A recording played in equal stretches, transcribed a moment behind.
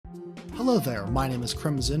Hello there, my name is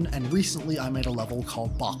Crimson, and recently I made a level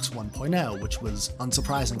called Box 1.0, which was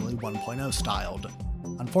unsurprisingly 1.0 styled.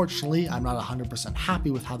 Unfortunately, I'm not 100%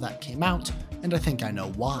 happy with how that came out, and I think I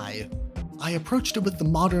know why. I approached it with the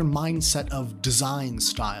modern mindset of design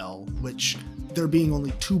style, which, there being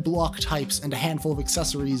only 2 block types and a handful of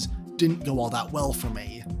accessories, didn't go all that well for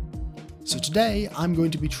me. So today, I'm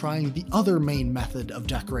going to be trying the other main method of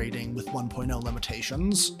decorating with 1.0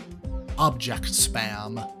 limitations: object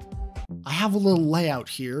spam. I have a little layout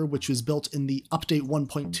here, which was built in the Update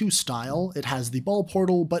 1.2 style. It has the ball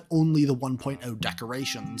portal, but only the 1.0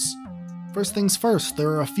 decorations. First things first, there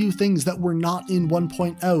are a few things that were not in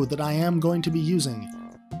 1.0 that I am going to be using.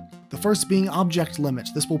 The first being object limit.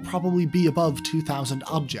 This will probably be above 2,000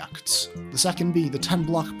 objects. The second being the 10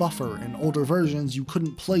 block buffer. In older versions, you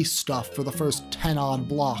couldn't place stuff for the first 10 odd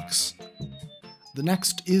blocks. The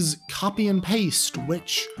next is copy and paste,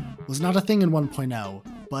 which was not a thing in 1.0,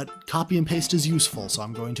 but copy and paste is useful, so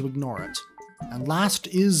I'm going to ignore it. And last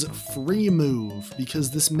is free move,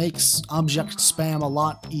 because this makes object spam a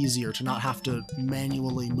lot easier to not have to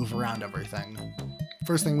manually move around everything.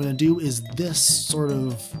 First thing I'm going to do is this sort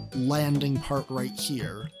of landing part right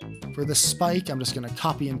here. For this spike, I'm just going to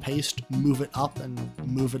copy and paste, move it up and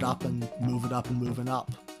move it up and move it up and move it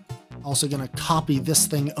up. Also going to copy this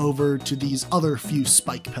thing over to these other few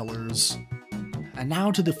spike pillars. And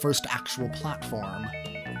now to the first actual platform.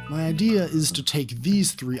 My idea is to take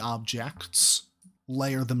these 3 objects,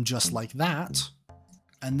 layer them just like that,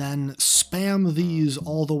 and then spam these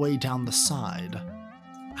all the way down the side.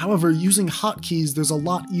 However, using hotkeys, there's a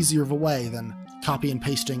lot easier of a way than copy and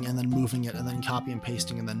pasting and then moving it and then copy and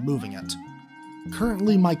pasting and then moving it.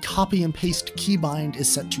 Currently, my copy and paste keybind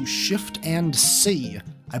is set to Shift and C.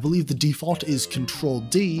 I believe the default is Control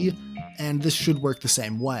D, and this should work the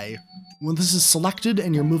same way. When this is selected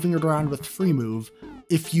and you're moving it around with free move,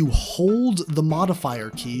 if you hold the modifier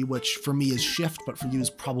key, which for me is Shift, but for you is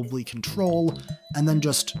probably Control, and then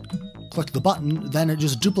just click the button, then it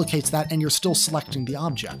just duplicates that and you're still selecting the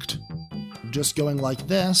object. Just going like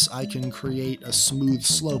this, I can create a smooth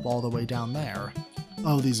slope all the way down there.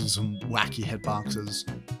 Oh, these are some wacky hitboxes.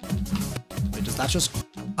 Wait, does that just...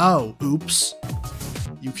 Oh, oops.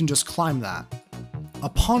 You can just climb that.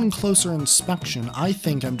 Upon closer inspection, I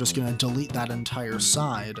think I'm just gonna delete that entire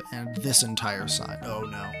side and this entire side. Oh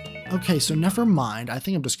no. Okay, so never mind. I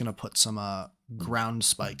think I'm just gonna put some ground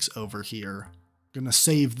spikes over here. Gonna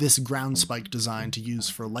save this ground spike design to use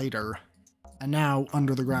for later. And now,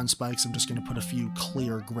 under the ground spikes, I'm just gonna put a few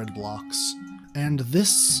clear grid blocks. And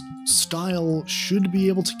this style should be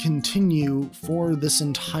able to continue for this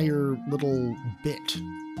entire little bit.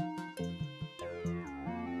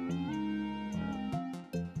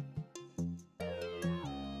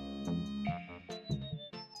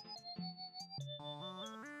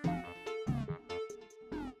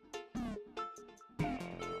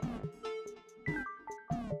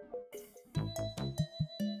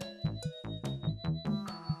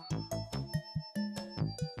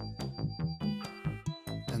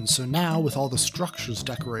 And so now, with all the structures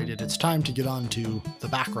decorated, it's time to get on to the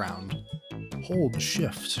background. Hold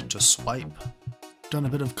Shift to swipe. Done a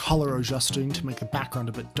bit of color adjusting to make the background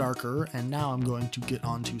a bit darker, and now I'm going to get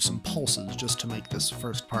onto some pulses just to make this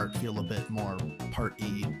first part feel a bit more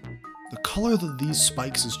part-y. The color that these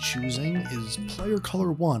spikes is choosing is player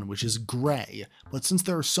color 1, which is gray, but since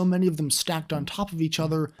there are so many of them stacked on top of each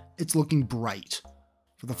other, it's looking bright.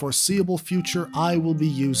 For the foreseeable future, I will be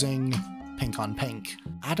using pink on pink.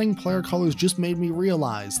 Adding player colors just made me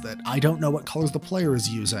realize that I don't know what colors the player is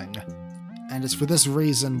using. And it's for this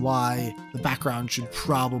reason why the background should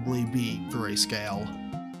probably be grayscale.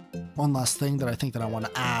 One last thing that I think that I want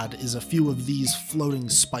to add is a few of these floating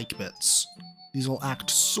spike bits. These will act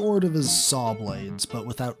sort of as saw blades, but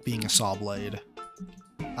without being a saw blade.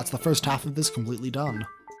 That's the first half of this completely done.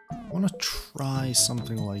 I want to try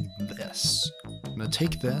something like this. I'm going to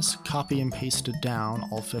take this, copy and paste it down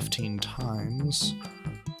all 15 times.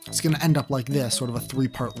 It's going to end up like this, sort of a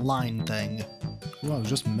 3-part line thing. Ooh, I was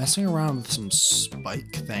just messing around with some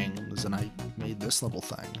spike things, and I made this little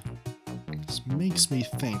thing. This makes me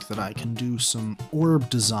think that I can do some orb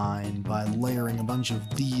design by layering a bunch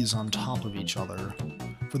of these on top of each other.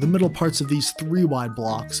 For the middle parts of these 3 wide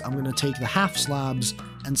blocks, I'm going to take the half slabs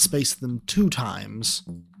and space them 2 times.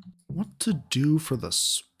 What to do for the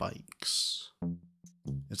spikes?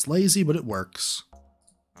 It's lazy, but it works.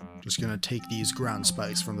 Just gonna take these ground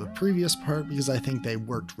spikes from the previous part because I think they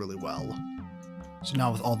worked really well. So now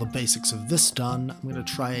with all the basics of this done, I'm gonna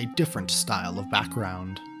try a different style of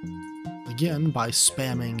background. Again, by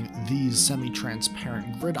spamming these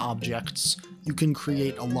semi-transparent grid objects, you can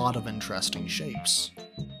create a lot of interesting shapes.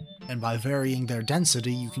 and by varying their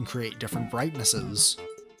density you can create different brightnesses.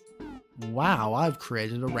 Wow, I've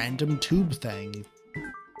created a random tube thing.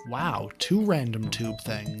 Wow, 2 random tube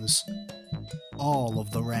things. All of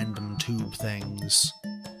the random tube things.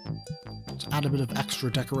 To add a bit of extra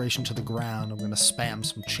decoration to the ground, I'm going to spam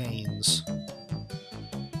some chains.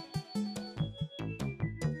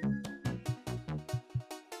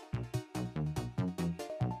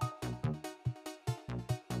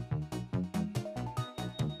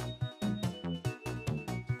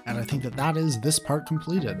 And I think that is this part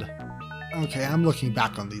completed. Okay, I'm looking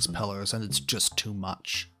back on these pillars and it's just too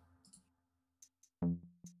much.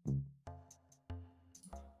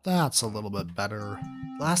 That's a little bit better.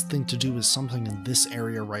 Last thing to do is something in this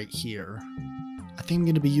area right here. I think I'm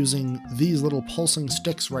going to be using these little pulsing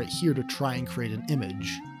sticks right here to try and create an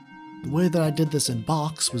image. The way that I did this in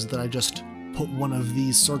Box was that I just put one of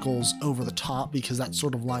these circles over the top because that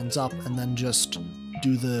sort of lines up, and then just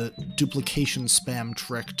do the duplication spam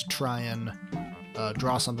trick to try and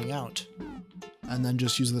draw something out. And then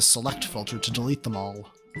just use the select filter to delete them all.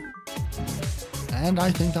 And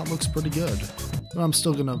I think that looks pretty good. But I'm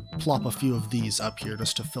still gonna plop a few of these up here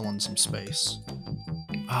just to fill in some space.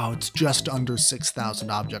 Oh, it's just under 6,000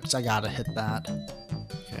 objects. I gotta hit that.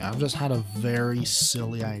 Okay, I've just had a very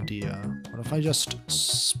silly idea. What if I just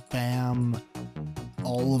spam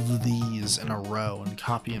all of these in a row and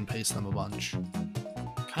copy and paste them a bunch?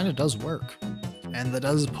 Kinda does work. And that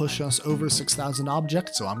does push us over 6,000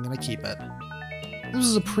 objects, so I'm gonna keep it. This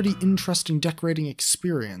was a pretty interesting decorating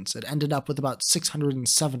experience. It ended up with about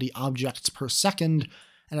 670 objects per second,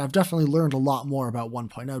 and I've definitely learned a lot more about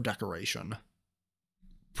 1.0 decoration.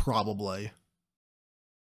 Probably.